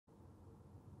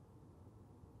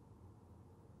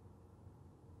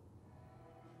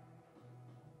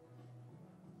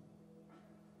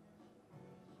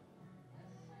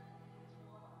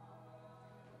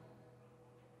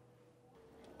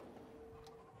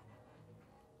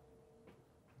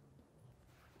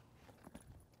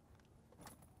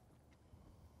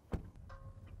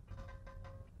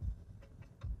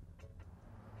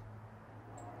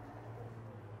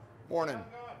Morning.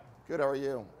 Good, how are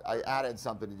you? I added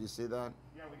something. Did you see that?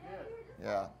 Yeah, we did.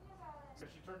 Yeah. So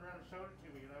she turned around and showed it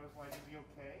to me, and I was like, is he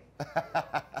okay?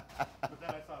 But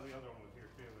then I saw the other one was here,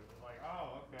 too. It was like,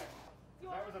 oh, okay.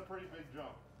 That was a pretty big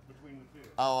jump between the two.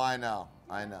 Oh, I know.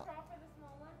 I know. Straw for the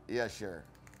small one? Yeah, sure.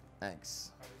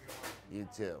 Thanks. You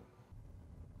too.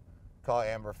 Call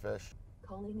Amber Fish.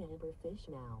 Calling Amber Fish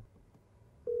now.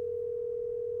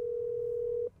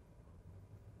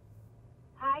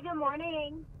 Hi, good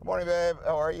morning. Good morning, babe.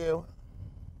 How are you?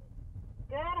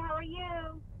 Good, how are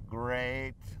you?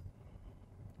 Great.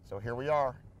 So here we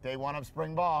are, day one of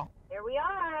spring ball. Here we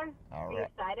are. All Are you right.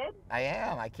 excited? I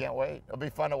am. I can't wait. It'll be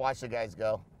fun to watch the guys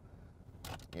go.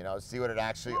 You know, see what it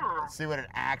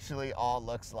actually all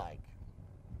looks like.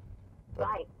 But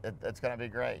Right. It's gonna be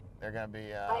great. They're gonna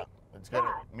be. Right. It's good.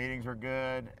 Yeah. Meetings were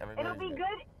good. It'll be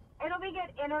good. It'll be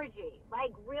good energy.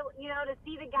 Like real, to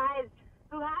see the guys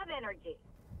who have energy.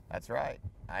 That's right.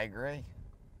 I agree.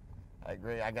 I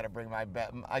agree. I gotta bring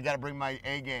my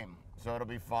A game, so it'll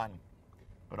be fun.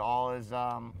 But all is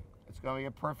it's gonna be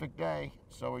a perfect day.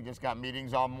 So we just got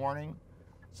meetings all morning.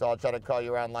 So I'll try to call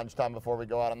you around lunchtime before we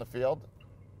go out on the field.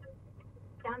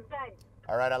 Sounds good.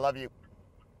 All right. I love you.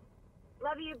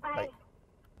 Love you. Bye. Bye.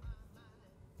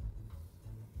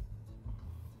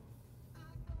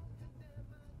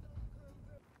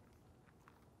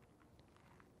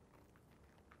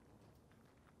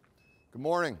 Good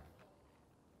morning.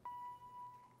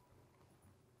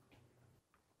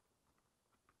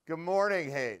 Good morning,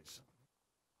 Hayes.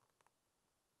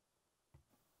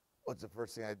 What's the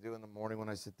first thing I do in the morning when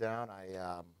I sit down?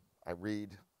 I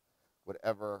read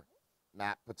whatever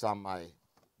Matt puts on my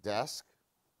desk,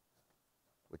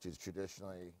 which is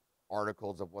traditionally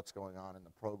articles of what's going on in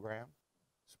the program.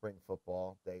 Spring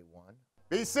football, day one.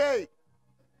 BC,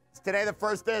 is today the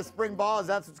first day of spring ball? Is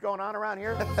that what's going on around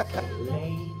here?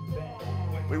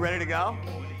 We ready to go?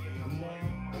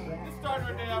 Just starting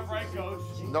our day off right, Coach.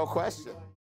 No question.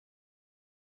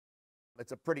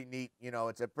 It's a pretty neat,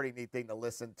 it's a pretty neat thing to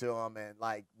listen to him. And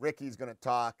like Ricky's going to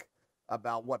talk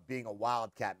about what being a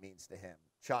Wildcat means to him.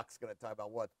 Chuck's going to talk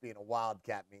about what being a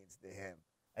Wildcat means to him.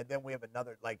 And then we have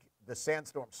another, like the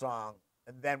Sandstorm song,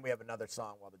 and then we have another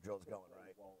song while the drill's going,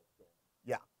 right?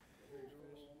 Yeah.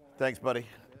 Thanks, buddy.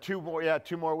 Two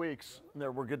more weeks.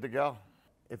 We're good to go.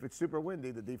 If it's super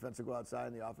windy, the defense will go outside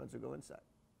and the offense will go inside.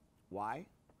 Why?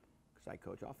 Because I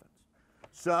coach offense.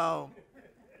 So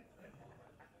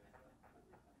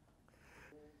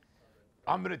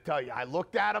I'm going to tell you, I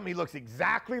looked at him. He looks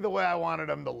exactly the way I wanted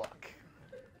him to look.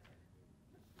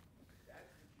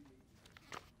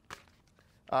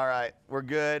 All right, we're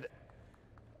good.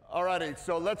 All righty,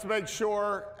 so let's make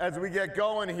sure as we get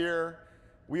going here,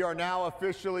 we are now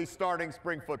officially starting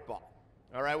spring football.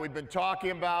 All right, we've been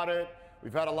talking about it.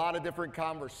 We've had a lot of different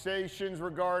conversations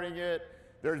regarding it.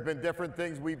 There's been different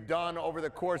things we've done over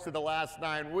the course of the last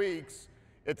 9 weeks.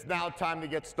 It's now time to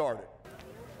get started.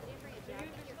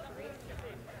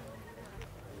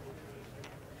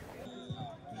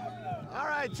 All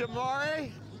right,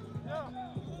 Jamari,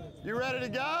 you ready to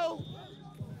go?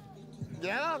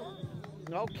 Yeah?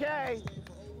 Okay.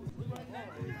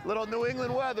 Little New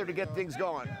England weather to get things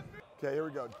going. Okay, here we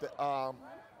go.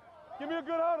 Give me a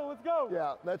good huddle. Let's go.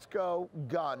 Yeah, let's go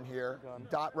gun here. Gun.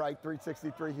 Dot right,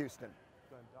 363 Houston.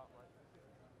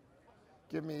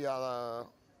 Give me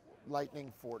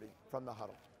lightning 40 from the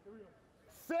huddle.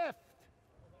 Sift.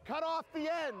 Cut off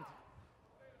the end.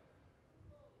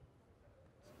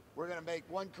 We're going to make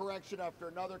one correction after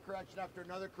another correction after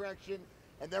another correction,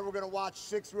 and then we're going to watch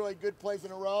 6 really good plays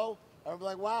in a row, and we're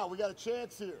like, wow, we got a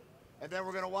chance here. And then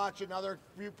we're going to watch another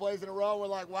few plays in a row, and we're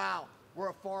like, wow,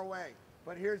 we're far away.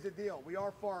 But here's the deal. We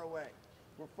are far away.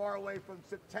 We're far away from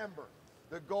September.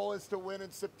 The goal is to win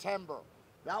in September.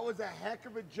 That was a heck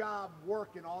of a job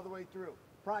working all the way through.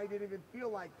 Probably didn't even feel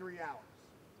like 3 hours,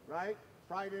 right?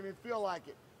 Probably didn't even feel like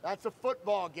it. That's a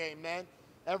football game, man.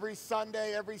 Every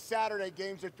Sunday, every Saturday,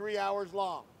 games are 3 hours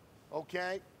long,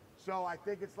 okay? So I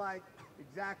think it's like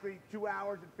exactly 2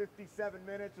 hours and 57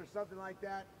 minutes or something like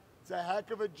that. It's a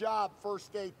heck of a job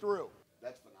first day through.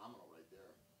 That's phenomenal right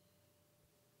there.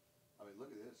 I mean, look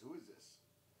at this. Who is this?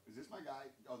 Is this my guy?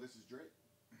 Oh, this is Drake.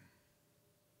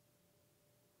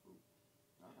 Ooh.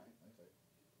 All right.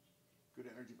 Good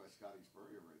energy by Scotty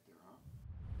Spurrier right there, huh?